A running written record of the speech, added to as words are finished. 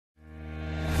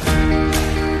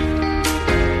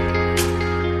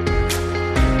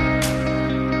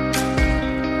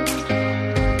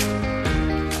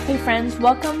friends,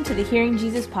 welcome to the Hearing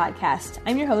Jesus podcast.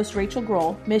 I'm your host, Rachael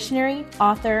Groll, missionary,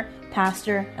 author,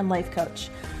 pastor, and life coach.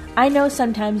 I know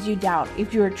sometimes you doubt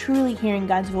if you are truly hearing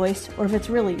God's voice or if it's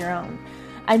really your own.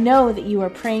 I know that you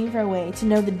are praying for a way to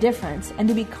know the difference and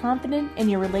to be confident in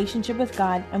your relationship with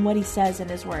God and what He says in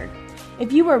His Word.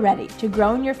 If you are ready to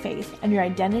grow in your faith and your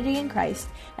identity in Christ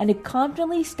and to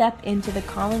confidently step into the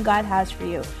calling God has for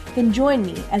you, then join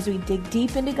me as we dig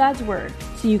deep into God's Word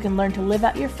so you can learn to live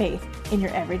out your faith in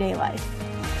your everyday life.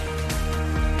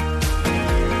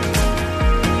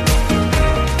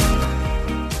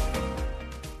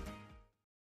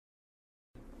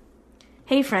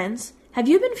 Hey friends, have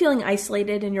you been feeling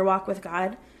isolated in your walk with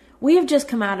God? We have just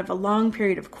come out of a long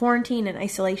period of quarantine and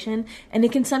isolation, and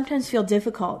it can sometimes feel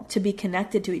difficult to be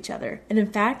connected to each other. And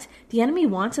in fact, the enemy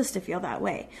wants us to feel that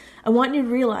way. I want you to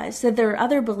realize that there are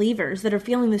other believers that are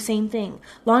feeling the same thing,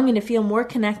 longing to feel more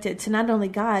connected to not only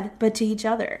God, but to each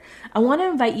other. I want to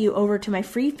invite you over to my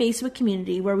free Facebook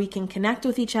community where we can connect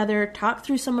with each other, talk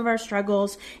through some of our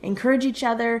struggles, encourage each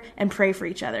other, and pray for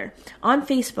each other. On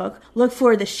Facebook, look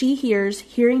for the She Hears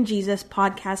Hearing Jesus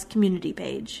podcast community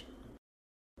page.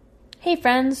 Hey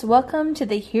friends, welcome to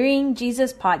the Hearing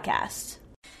Jesus podcast.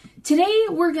 Today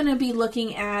we're going to be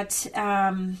looking at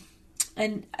something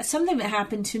that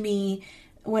happened to me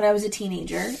when I was a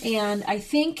teenager, and I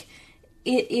think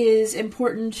it is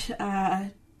important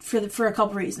for a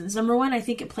couple reasons. Number one, I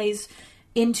think it plays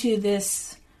into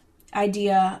this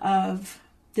idea of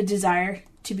the desire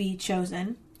to be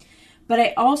chosen, but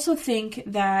I also think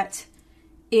that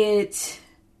it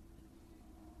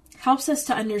helps us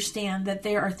to understand that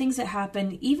there are things that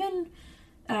happen even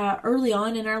early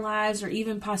on in our lives or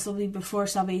even possibly before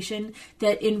salvation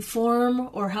that inform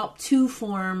or help to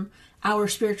form our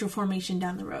spiritual formation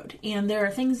down the road. And there are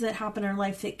things that happen in our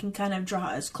life that can kind of draw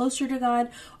us closer to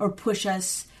God or push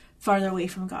us farther away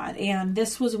from God. And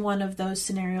this was one of those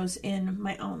scenarios in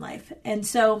my own life. And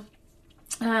so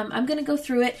I'm going to go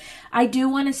through it. I do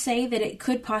want to say that it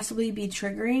could possibly be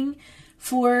triggering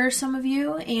for some of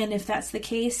you, and if that's the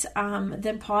case,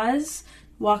 then pause,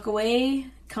 walk away,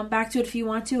 come back to it if you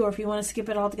want to, or if you want to skip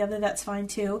it altogether, that's fine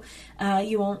too.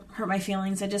 You won't hurt my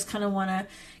feelings. I just kind of want to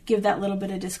give that little bit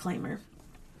of disclaimer.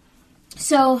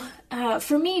 So,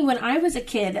 for me, when I was a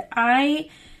kid,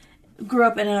 I grew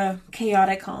up in a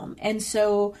chaotic home, and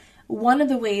so one of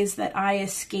the ways that I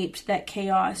escaped that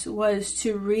chaos was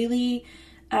to really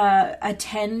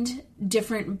attend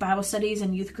different Bible studies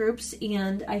and youth groups.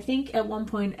 And I think at one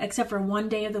point, except for one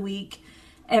day of the week,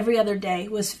 every other day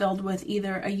was filled with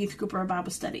either a youth group or a Bible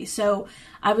study. So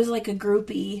I was like a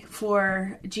groupie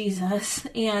for Jesus.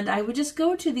 And I would just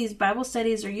go to these Bible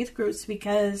studies or youth groups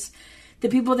because the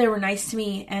people there were nice to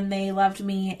me and they loved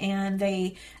me and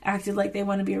they acted like they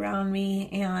want to be around me.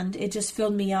 And it just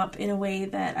filled me up in a way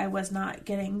that I was not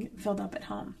getting filled up at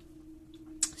home.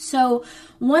 So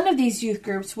one of these youth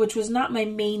groups, which was not my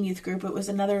main youth group, it was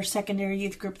another secondary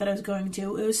youth group that I was going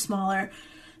to. It was smaller.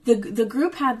 The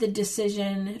group had the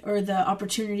decision or the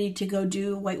opportunity to go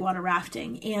do whitewater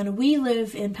rafting. And we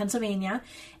live in Pennsylvania,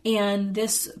 and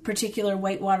this particular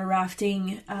whitewater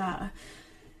rafting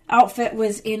outfit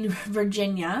was in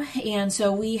Virginia. And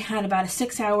so we had about a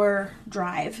 6-hour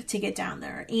drive to get down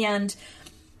there. And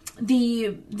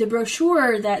the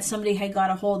brochure that somebody had got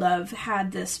a hold of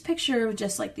had this picture of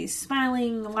just like these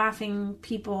smiling, laughing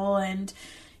people, and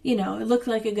it looked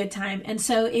like a good time. And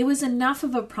so it was enough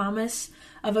of a promise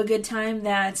of a good time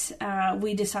that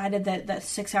we decided that the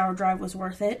 6-hour drive was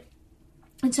worth it.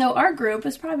 And so our group,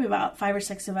 was probably about 5 or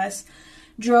 6 of us,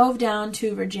 drove down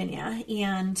to Virginia,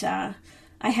 and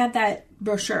I had that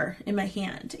brochure in my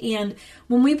hand. And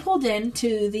when we pulled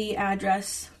into the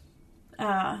address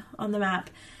on the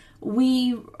map,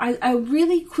 I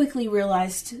really quickly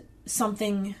realized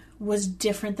something was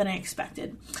different than I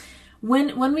expected.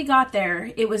 When we got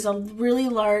there, it was a really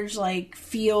large,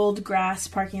 field grass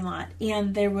parking lot,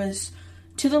 and there was,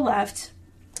 to the left,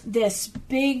 this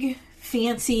big,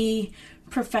 fancy,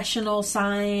 professional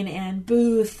sign and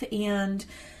booth, and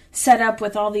set up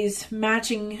with all these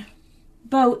matching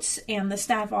boats, and the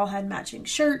staff all had matching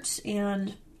shirts,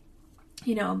 and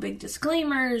big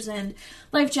disclaimers and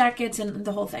life jackets and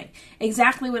the whole thing.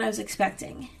 Exactly what I was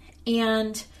expecting.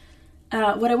 And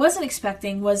what I wasn't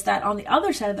expecting was that on the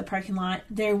other side of the parking lot,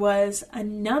 there was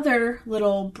another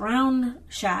little brown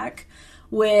shack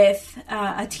with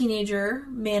a teenager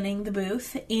manning the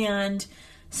booth and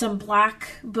some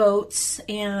black boats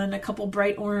and a couple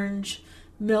bright orange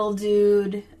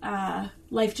mildewed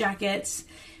life jackets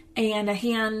and a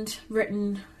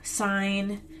handwritten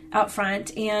sign out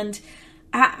front. And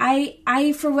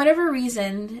I for whatever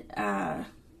reason,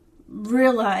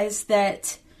 realized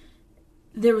that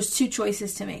there was two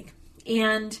choices to make.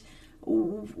 And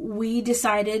we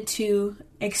decided to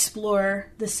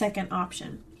explore the second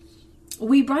option.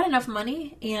 We brought enough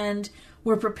money and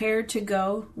were prepared to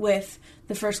go with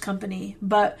the first company,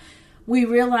 but we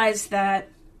realized that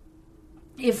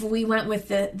if we went with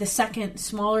the second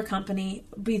smaller company,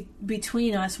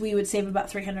 between us, we would save about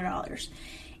 $300.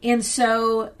 And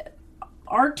so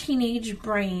our teenage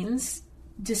brains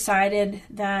decided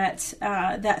that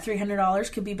that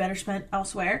 $300 could be better spent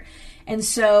elsewhere. And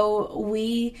so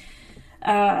we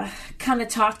kind of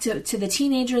talked to the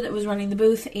teenager that was running the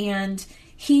booth, and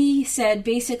he said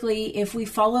basically if we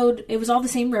followed, it was all the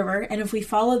same river, and if we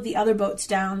followed the other boats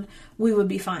down, we would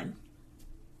be fine.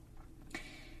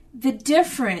 The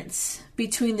difference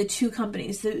between the two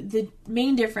companies, the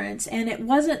main difference, and it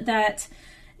wasn't that,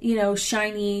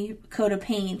 shiny coat of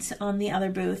paint on the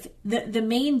other booth. The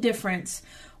main difference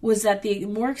was that the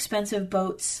more expensive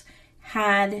boats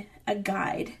had a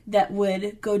guide that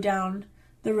would go down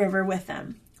the river with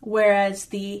them, whereas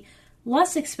the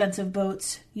less expensive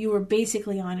boats, you were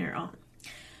basically on your own.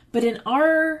 But in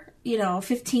our,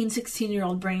 15,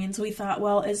 16-year-old brains, we thought,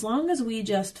 well, as long as we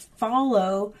just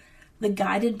follow the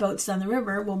guided boats down the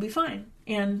river, we'll be fine.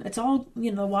 And it's all,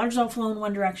 the water's all flowing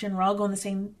one direction. We're all going the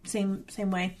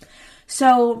same way.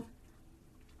 So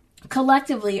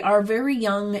collectively, our very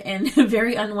young and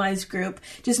very unwise group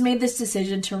just made this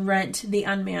decision to rent the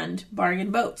unmanned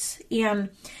bargain boats. And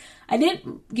I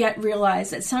didn't yet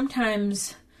realize that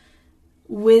sometimes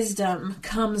wisdom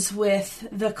comes with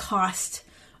the cost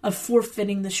of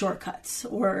forfeiting the shortcuts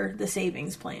or the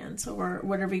savings plans or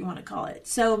whatever you want to call it.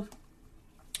 So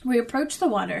we approached the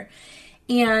water,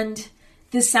 and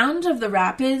the sound of the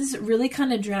rapids really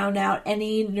kind of drowned out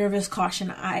any nervous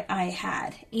caution I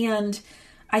had. And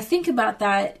I think about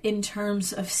that in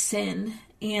terms of sin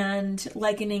and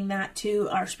likening that to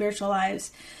our spiritual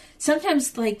lives.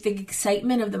 Sometimes the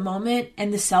excitement of the moment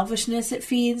and the selfishness it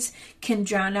feeds can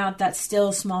drown out that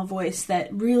still small voice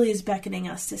that really is beckoning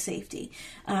us to safety.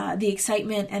 The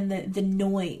excitement and the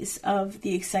noise of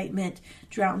the excitement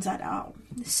drowns that out.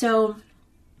 So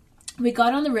we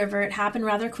got on the river. It happened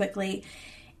rather quickly.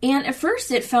 And at first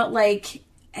it felt like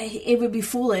it would be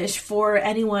foolish for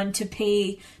anyone to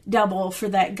pay double for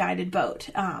that guided boat.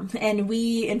 And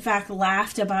we, in fact,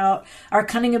 laughed about our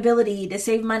cunning ability to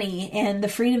save money and the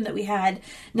freedom that we had,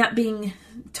 not being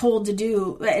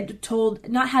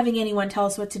not having anyone tell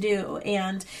us what to do.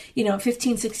 And,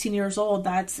 15, 16 years old,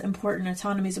 that's important.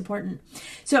 Autonomy is important.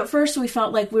 So at first we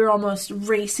felt like we were almost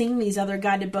racing these other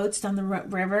guided boats down the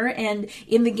river. And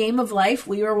in the game of life,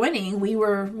 we were winning. We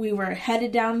were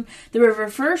headed down the river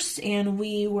first, and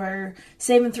we were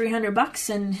saving $300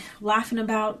 and laughing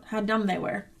about how dumb they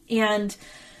were. And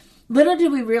little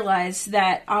did we realize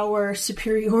that our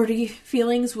superiority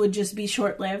feelings would just be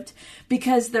short-lived,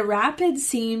 because the rapids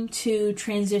seemed to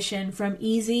transition from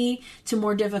easy to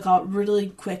more difficult really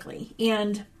quickly.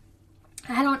 And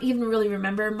I don't even really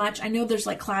remember much. I know there's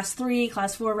class 3,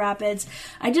 class 4 rapids.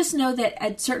 I just know that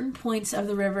at certain points of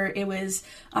the river, it was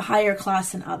a higher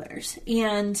class than others.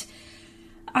 And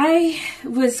I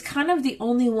was kind of the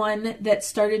only one that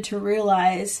started to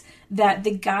realize that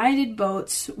the guided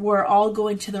boats were all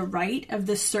going to the right of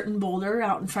this certain boulder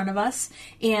out in front of us,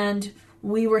 and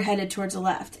we were headed towards the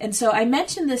left. And so I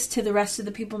mentioned this to the rest of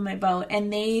the people in my boat,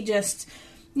 and they just,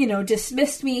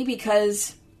 dismissed me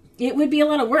because it would be a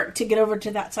lot of work to get over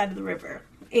to that side of the river.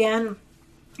 And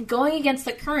going against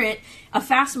the current, a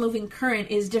fast-moving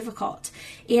current, is difficult.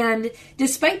 And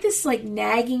despite this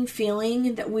nagging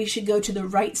feeling that we should go to the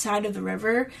right side of the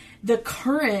river, the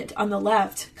current on the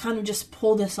left kind of just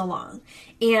pulled us along.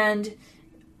 And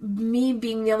me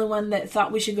being the only one that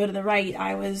thought we should go to the right,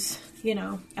 I was,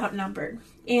 outnumbered.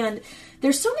 And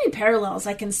there's so many parallels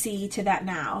I can see to that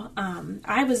now.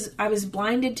 I was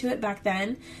blinded to it back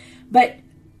then, but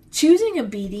choosing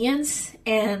obedience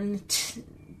and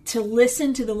to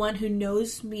listen to the one who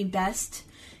knows me best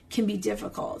can be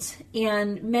difficult.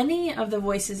 And many of the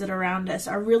voices that are around us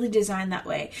are really designed that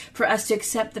way, for us to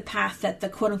accept the path that the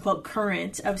quote-unquote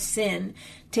current of sin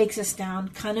takes us down,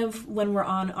 kind of when we're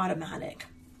on automatic.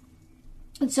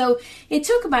 And so it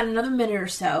took about another minute or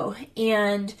so,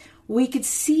 and we could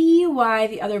see why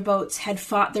the other boats had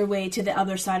fought their way to the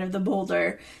other side of the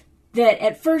boulder that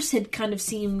at first had kind of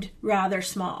seemed rather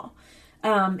small.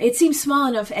 It seemed small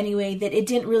enough anyway that it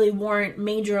didn't really warrant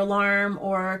major alarm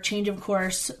or change of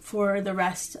course for the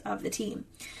rest of the team.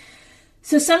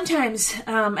 So sometimes,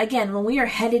 again, when we are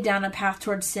headed down a path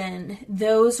towards sin,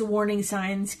 those warning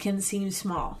signs can seem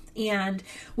small, and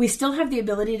we still have the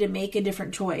ability to make a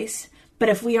different choice. But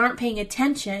if we aren't paying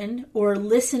attention or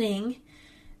listening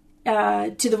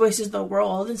to the voices of the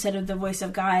world instead of the voice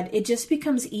of God, it just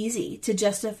becomes easy to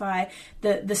justify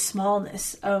the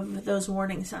smallness of those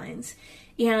warning signs.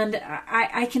 And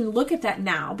I can look at that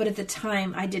now, but at the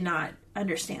time I did not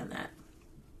understand that.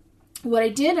 What I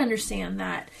did understand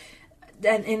that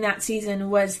in that season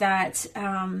was that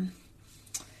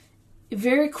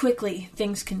very quickly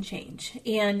things can change.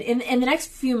 And in the next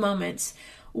few moments,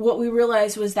 what we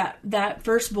realized was that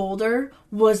first boulder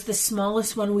was the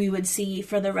smallest one we would see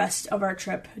for the rest of our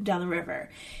trip down the river.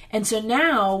 And so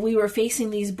now we were facing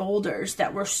these boulders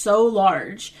that were so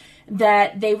large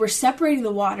that they were separating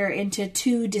the water into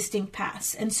two distinct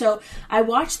paths. And so I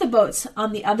watched the boats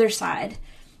on the other side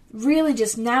really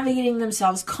just navigating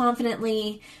themselves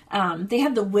confidently. They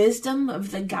had the wisdom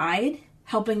of the guide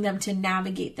helping them to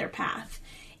navigate their path.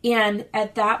 And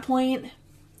at that point,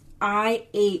 I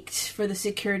ached for the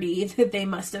security that they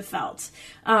must have felt.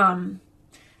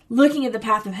 Looking at the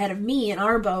path ahead of me in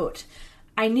our boat,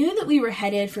 I knew that we were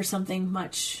headed for something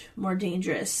much more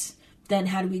dangerous than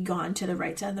had we gone to the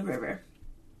right side of the river.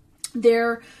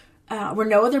 There were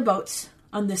no other boats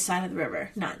on this side of the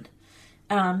river, none.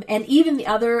 And even the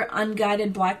other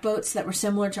unguided black boats that were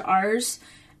similar to ours,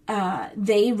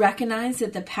 they recognized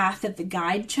that the path that the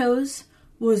guide chose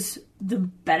was the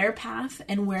better path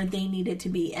and where they needed to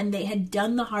be. And they had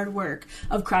done the hard work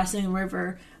of crossing the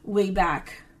river way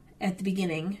back at the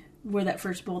beginning where that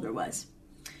first boulder was.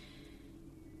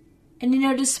 And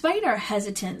despite our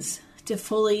hesitance to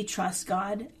fully trust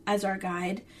God as our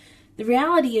guide, the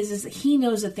reality is that He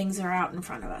knows the things that are out in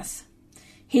front of us.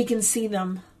 He can see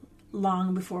them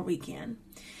long before we can.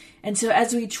 And so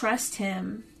as we trust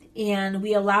Him and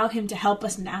we allow Him to help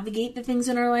us navigate the things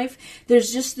in our life,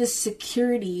 there's just this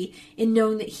security in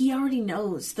knowing that He already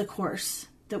knows the course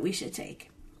that we should take.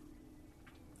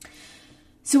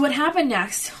 So what happened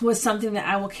next was something that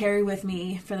I will carry with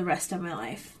me for the rest of my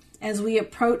life. As we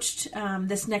approached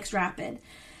this next rapid,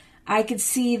 I could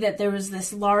see that there was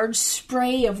this large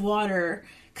spray of water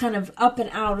kind of up and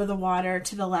out of the water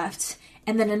to the left,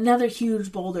 and then another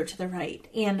huge boulder to the right.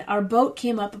 And our boat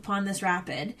came up upon this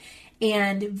rapid,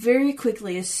 and very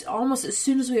quickly, almost as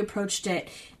soon as we approached it,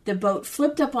 the boat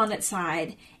flipped up on its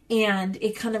side, and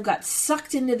it kind of got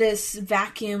sucked into this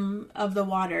vacuum of the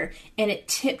water, and it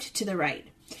tipped to the right.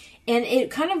 And it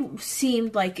kind of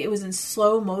seemed like it was in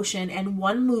slow motion and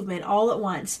one movement all at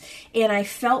once, and I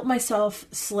felt myself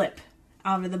slip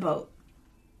out of the boat.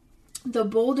 The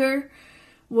boulder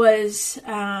was,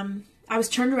 I was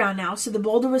turned around now, so the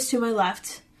boulder was to my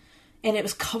left, and it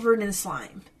was covered in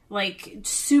slime. Like,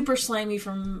 super slimy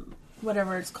from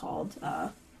whatever it's called.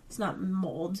 It's not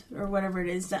mold or whatever it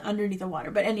is that underneath the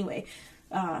water. But anyway,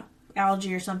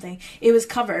 algae or something. It was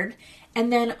covered.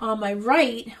 And then on my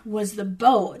right was the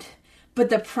boat. But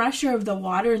the pressure of the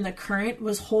water and the current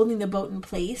was holding the boat in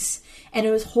place. And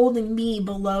it was holding me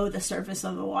below the surface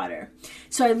of the water.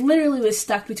 So I literally was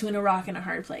stuck between a rock and a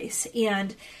hard place.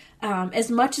 And as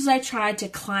much as I tried to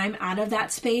climb out of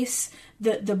that space,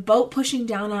 the boat pushing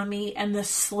down on me and the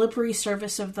slippery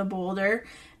surface of the boulder,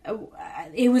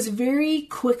 it was very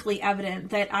quickly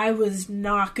evident that I was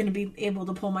not going to be able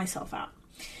to pull myself out.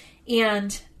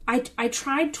 And I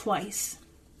tried twice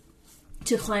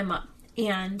to climb up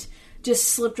and just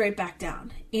slipped right back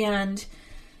down. And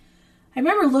I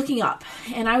remember looking up,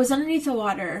 and I was underneath the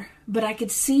water, but I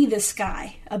could see the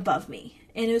sky above me.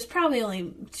 And it was probably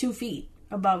only 2 feet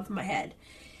above my head.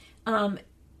 And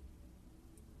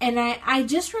I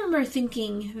just remember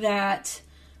thinking that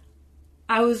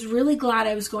I was really glad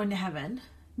I was going to heaven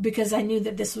because I knew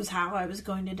that this was how I was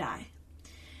going to die.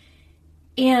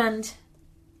 And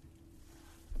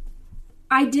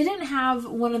I didn't have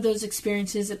one of those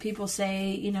experiences that people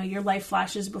say, your life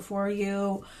flashes before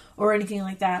you or anything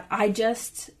like that. I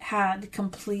just had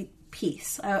complete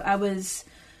peace. I was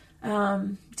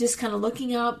just kind of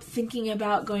looking up, thinking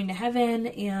about going to heaven,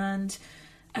 and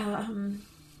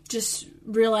just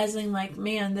realizing like,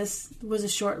 man, this was a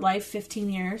short life, 15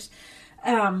 years.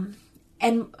 And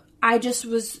I just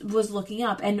was looking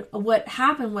up. And what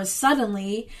happened was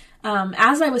suddenly,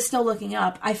 as I was still looking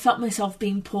up, I felt myself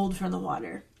being pulled from the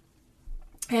water.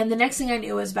 And the next thing I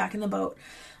knew was back in the boat.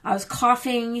 I was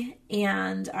coughing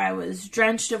and I was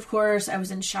drenched, of course. I was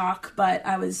in shock, but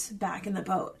I was back in the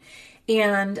boat.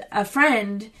 And a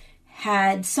friend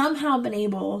had somehow been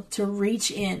able to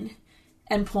reach in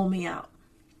and pull me out.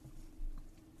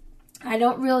 I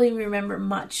don't really remember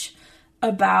much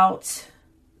about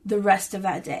the rest of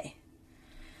that day.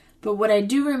 But what I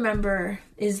do remember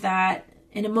is that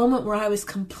in a moment where I was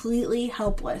completely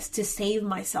helpless to save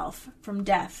myself from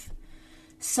death,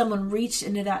 someone reached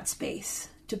into that space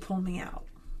to pull me out.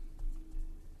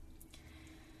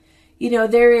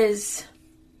 There is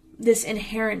this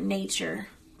inherent nature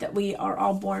that we are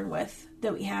all born with,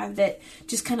 that we have, that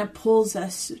just kind of pulls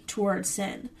us towards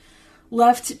sin.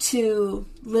 Left to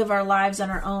live our lives on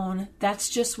our own, that's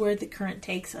just where the current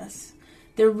takes us.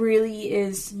 There really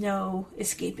is no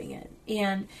escaping it.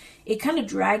 And it kind of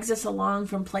drags us along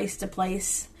from place to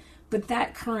place, but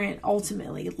that current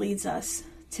ultimately leads us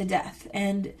to death.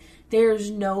 And there's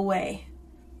no way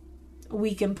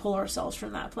we can pull ourselves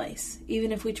from that place,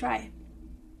 even if we try.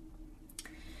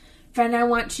 Friend, I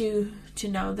want you to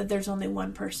know that there's only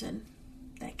one person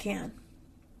that can.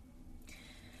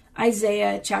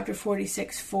 Isaiah chapter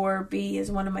 46, 4b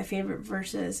is one of my favorite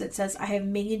verses. It says, I have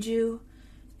made you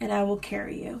and I will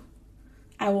carry you.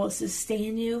 I will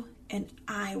sustain you and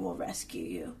I will rescue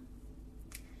you.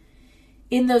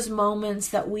 In those moments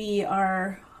that we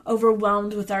are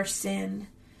overwhelmed with our sin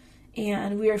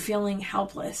and we are feeling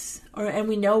helpless, and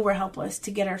we know we're helpless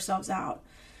to get ourselves out,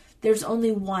 there's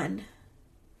only one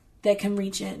that can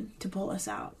reach in to pull us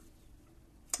out.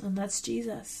 And that's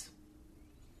Jesus.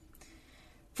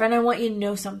 Friend, I want you to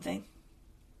know something.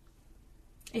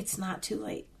 It's not too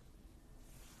late.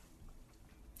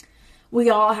 We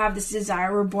all have this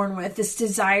desire we're born with, this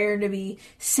desire to be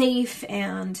safe,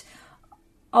 and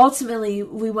ultimately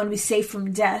we want to be safe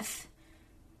from death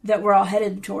that we're all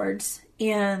headed towards,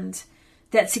 and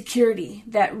that security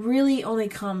that really only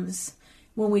comes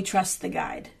when we trust the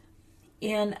guide.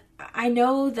 And I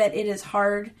know that it is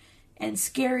hard and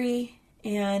scary,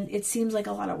 and it seems like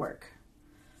a lot of work.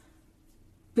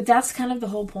 But that's kind of the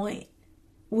whole point.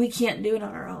 We can't do it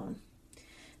on our own.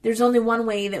 There's only one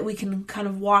way that we can kind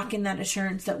of walk in that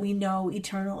assurance that we know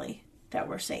eternally that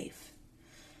we're safe.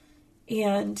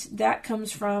 And that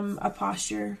comes from a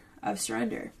posture of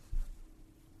surrender.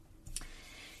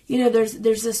 There's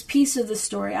this piece of the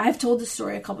story. I've told the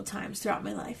story a couple times throughout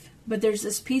my life. But there's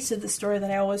this piece of the story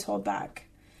that I always hold back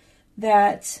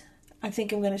that I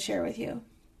think I'm going to share with you.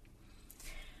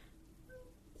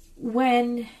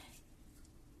 When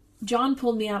John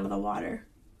pulled me out of the water,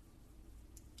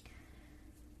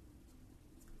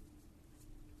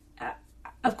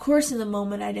 of course in the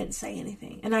moment I didn't say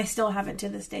anything. And I still haven't to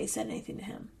this day said anything to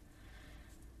him.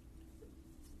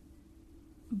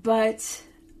 But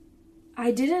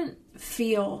I didn't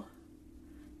feel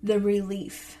the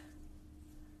relief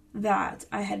that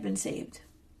I had been saved.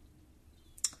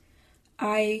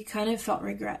 I kind of felt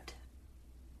regret.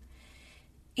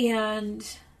 And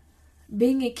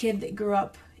being a kid that grew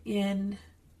up in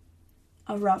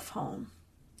a rough home,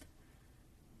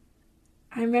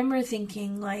 I remember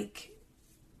thinking, like,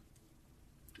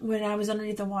 when I was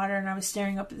underneath the water and I was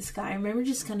staring up at the sky, I remember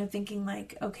just kind of thinking,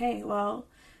 like, okay, well,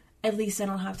 at least I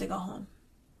don't have to go home.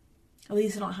 At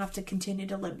least I don't have to continue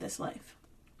to live this life.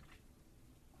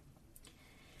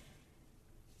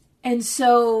 And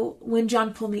so when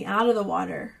John pulled me out of the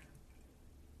water,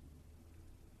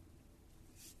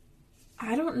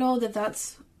 I don't know that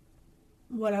that's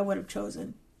what I would have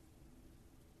chosen.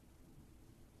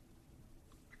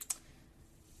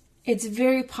 It's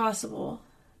very possible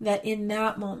that in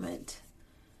that moment,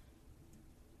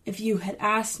 if you had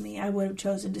asked me, I would have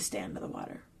chosen to stay under the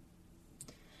water.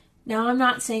 Now, I'm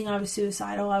not saying I was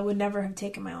suicidal. I would never have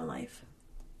taken my own life.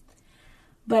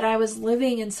 But I was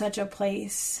living in such a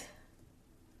place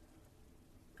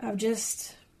of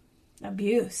just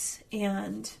abuse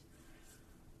and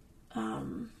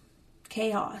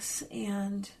chaos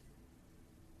and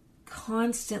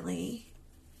constantly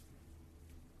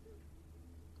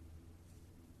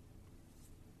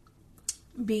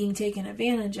being taken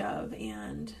advantage of,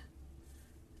 and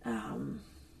I'm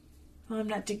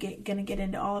not going to get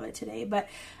into all of it today, but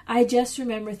I just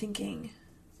remember thinking,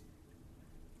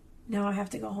 now I have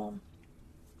to go home.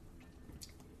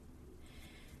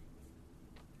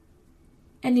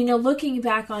 And looking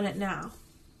back on it now,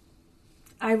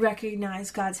 I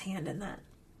recognize God's hand in that.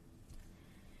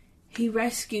 He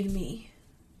rescued me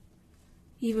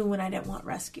even when I didn't want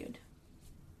rescued.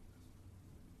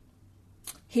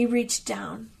 He reached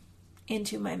down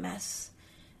into my mess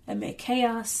and my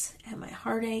chaos and my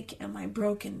heartache and my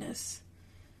brokenness,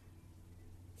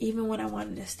 even when I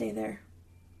wanted to stay there.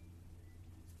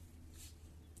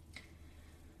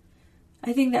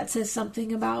 I think that says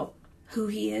something about who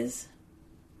He is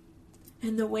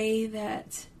and the way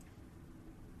that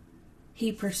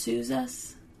He pursues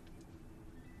us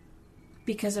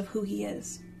because of who He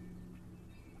is.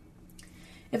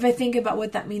 If I think about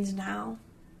what that means now,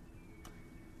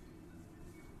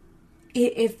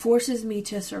 it forces me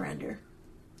to surrender.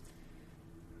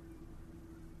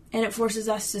 And it forces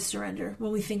us to surrender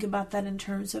when we think about that in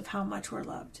terms of how much we're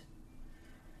loved.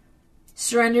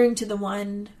 Surrendering to the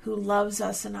one who loves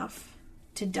us enough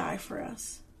to die for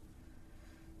us,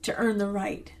 to earn the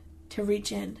right to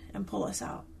reach in and pull us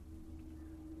out.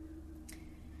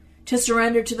 To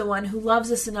surrender to the one who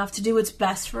loves us enough to do what's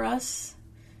best for us,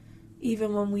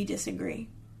 even when we disagree.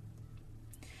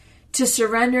 To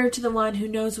surrender to the one who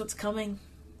knows what's coming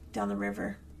down the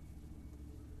river.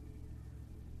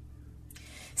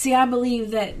 See, I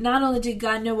believe that not only did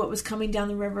God know what was coming down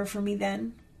the river for me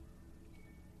then,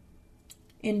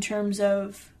 in terms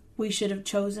of we should have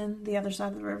chosen the other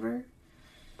side of the river,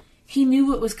 He knew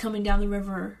what was coming down the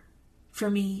river for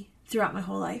me throughout my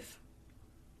whole life.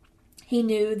 He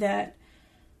knew that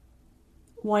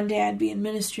one day I'd be in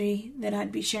ministry, that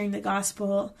I'd be sharing the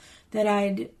gospel, that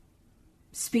I'd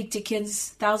speak to kids,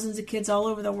 thousands of kids all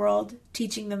over the world,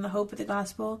 teaching them the hope of the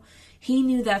gospel. He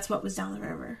knew that's what was down the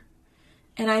river.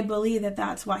 And I believe that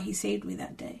that's why He saved me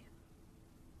that day.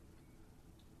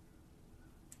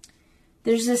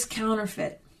 There's this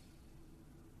counterfeit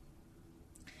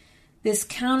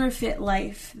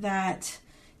life that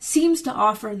seems to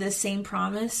offer this same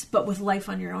promise, but with life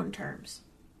on your own terms.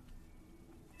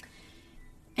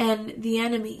 And the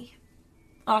enemy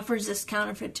offers this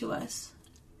counterfeit to us.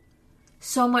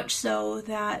 So much so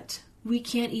that we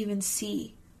can't even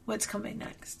see what's coming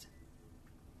next.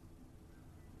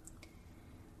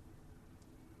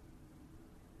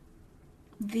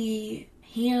 The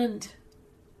hand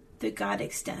that God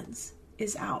extends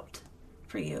is out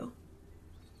for you,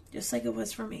 just like it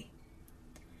was for me.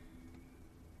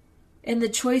 And the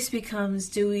choice becomes,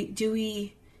 do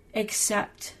we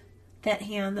accept that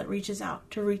hand that reaches out,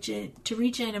 to reach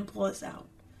in and pull us out?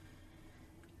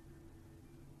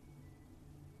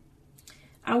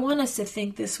 I want us to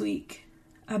think this week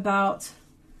about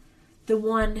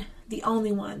the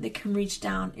only one that can reach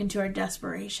down into our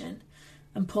desperation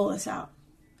and pull us out.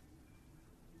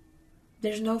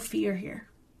 There's no fear here.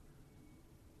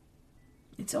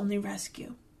 It's only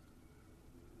rescue.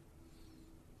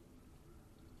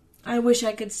 I wish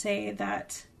I could say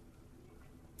that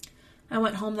I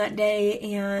went home that day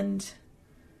and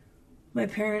my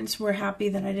parents were happy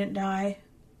that I didn't die.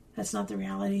 That's not the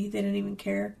reality. They didn't even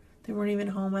care. They weren't even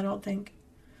home, I don't think.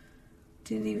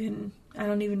 I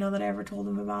don't even know that I ever told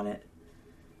them about it.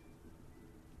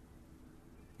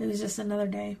 It was just another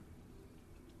day.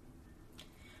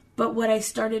 But what I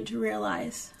started to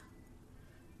realize,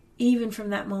 even from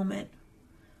that moment,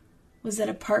 was that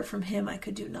apart from Him, I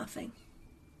could do nothing.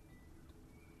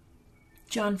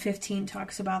 John 15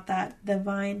 talks about that, the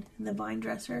vine and the vine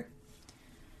dresser.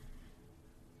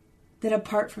 That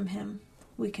apart from Him,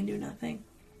 we can do nothing.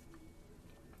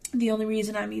 The only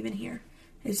reason I'm even here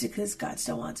is because God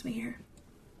still wants me here.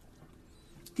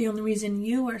 The only reason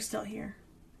you are still here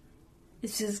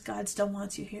is because God still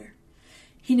wants you here.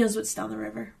 He knows what's down the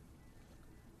river.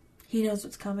 He knows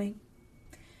what's coming.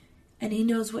 And He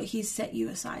knows what He's set you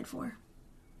aside for.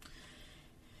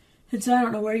 And so I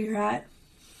don't know where you're at.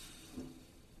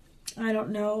 I don't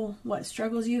know what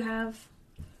struggles you have,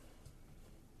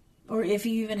 or if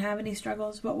you even have any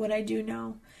struggles, but what I do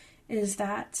know is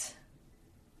that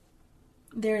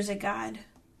there's a God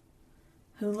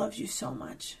who loves you so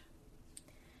much.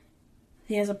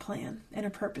 He has a plan and a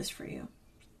purpose for you.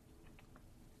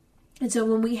 And so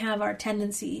when we have our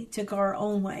tendency to go our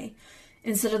own way,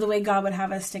 instead of the way God would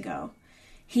have us to go,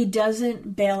 He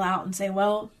doesn't bail out and say,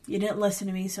 well, you didn't listen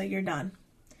to me, so you're done.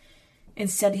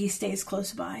 Instead, He stays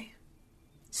close by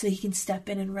so He can step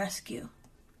in and rescue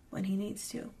when He needs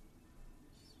to.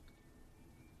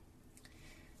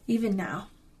 Even now,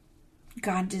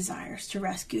 God desires to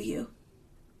rescue you.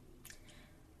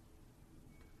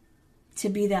 To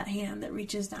be that hand that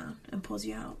reaches down and pulls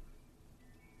you out.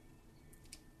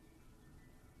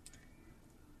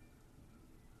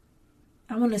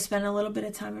 I want to spend a little bit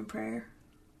of time in prayer.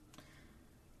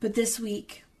 But this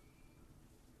week,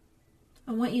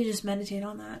 I want you to just meditate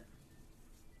on that.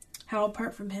 How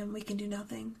apart from Him, we can do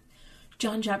nothing.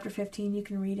 John chapter 15, you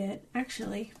can read it.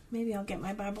 Actually, maybe I'll get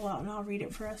my Bible out and I'll read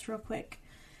it for us real quick.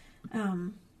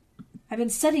 I've been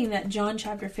studying that John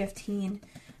chapter 15,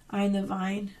 I am the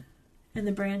vine and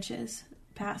the branches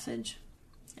passage.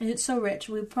 And it's so rich.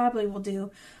 We probably will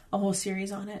do a whole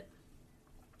series on it.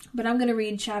 But I'm going to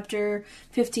read chapter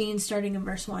 15, starting in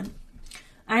verse 1.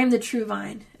 I am the true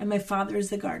vine, and my Father is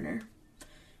the gardener.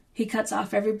 He cuts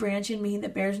off every branch in me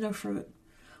that bears no fruit,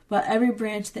 while every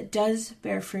branch that does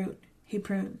bear fruit, He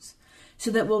prunes, so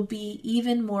that we'll be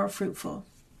even more fruitful.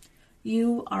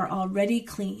 You are already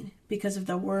clean because of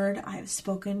the word I have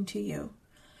spoken to you.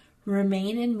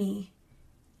 Remain in me,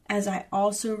 as I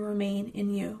also remain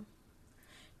in you.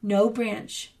 No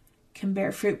branch can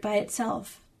bear fruit by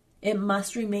itself. It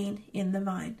must remain in the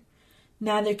vine.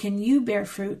 Neither can you bear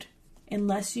fruit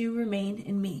unless you remain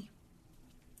in me.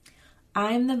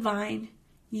 I am the vine,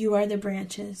 you are the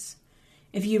branches.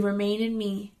 If you remain in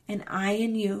me and I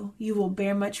in you, you will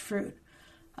bear much fruit.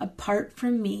 Apart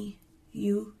from me,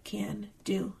 you can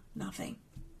do nothing.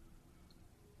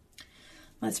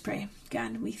 Let's pray.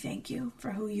 God, we thank you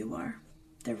for who you are,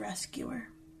 the rescuer,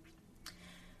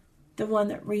 the one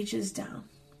that reaches down,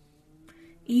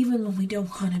 even when we don't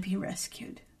want to be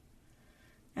rescued,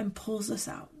 and pulls us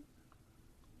out.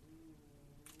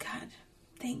 God,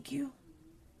 thank you.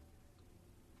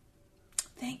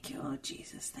 Thank you, oh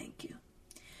Jesus, thank you.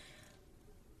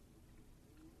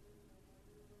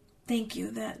 Thank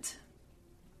you that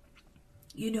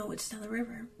you know what's down the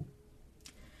river.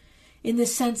 In the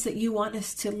sense that you want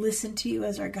us to listen to you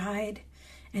as our guide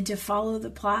and to follow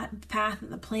the path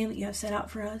and the plan that you have set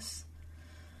out for us.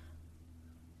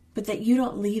 But that you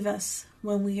don't leave us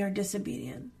when we are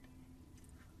disobedient.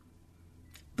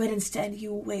 But instead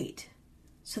you wait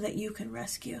so that you can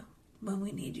rescue when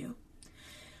we need you.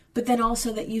 But then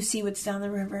also that you see what's down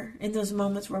the river in those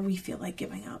moments where we feel like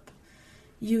giving up.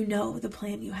 You know the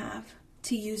plan you have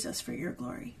to use us for your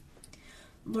glory.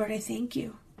 Lord, I thank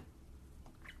you.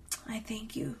 I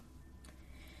thank you.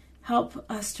 Help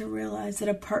us to realize that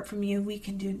apart from you, we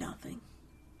can do nothing.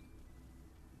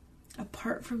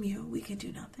 Apart from you, we can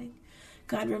do nothing.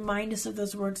 God, remind us of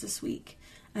those words this week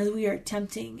as we are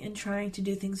attempting and trying to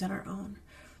do things on our own.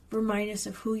 Remind us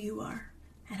of who you are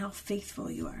and how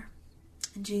faithful you are.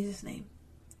 In Jesus' name,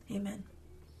 amen.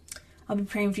 I'll be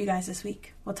praying for you guys this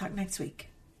week. We'll talk next week.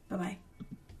 Bye-bye.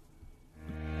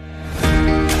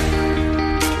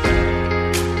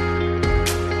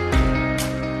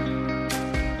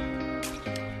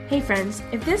 Hey friends,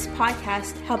 if this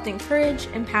podcast helped encourage,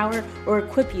 empower, or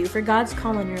equip you for God's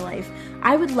call in your life,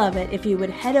 I would love it if you would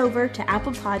head over to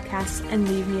Apple Podcasts and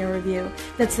leave me a review.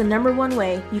 That's the #1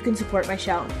 way you can support my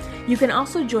show. You can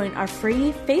also join our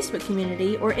free Facebook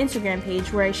community or Instagram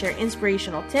page where I share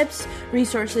inspirational tips,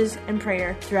 resources, and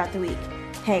prayer throughout the week.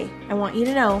 Hey, I want you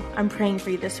to know I'm praying for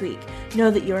you this week. Know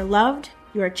that you are loved,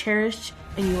 you are cherished,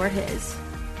 and you are His.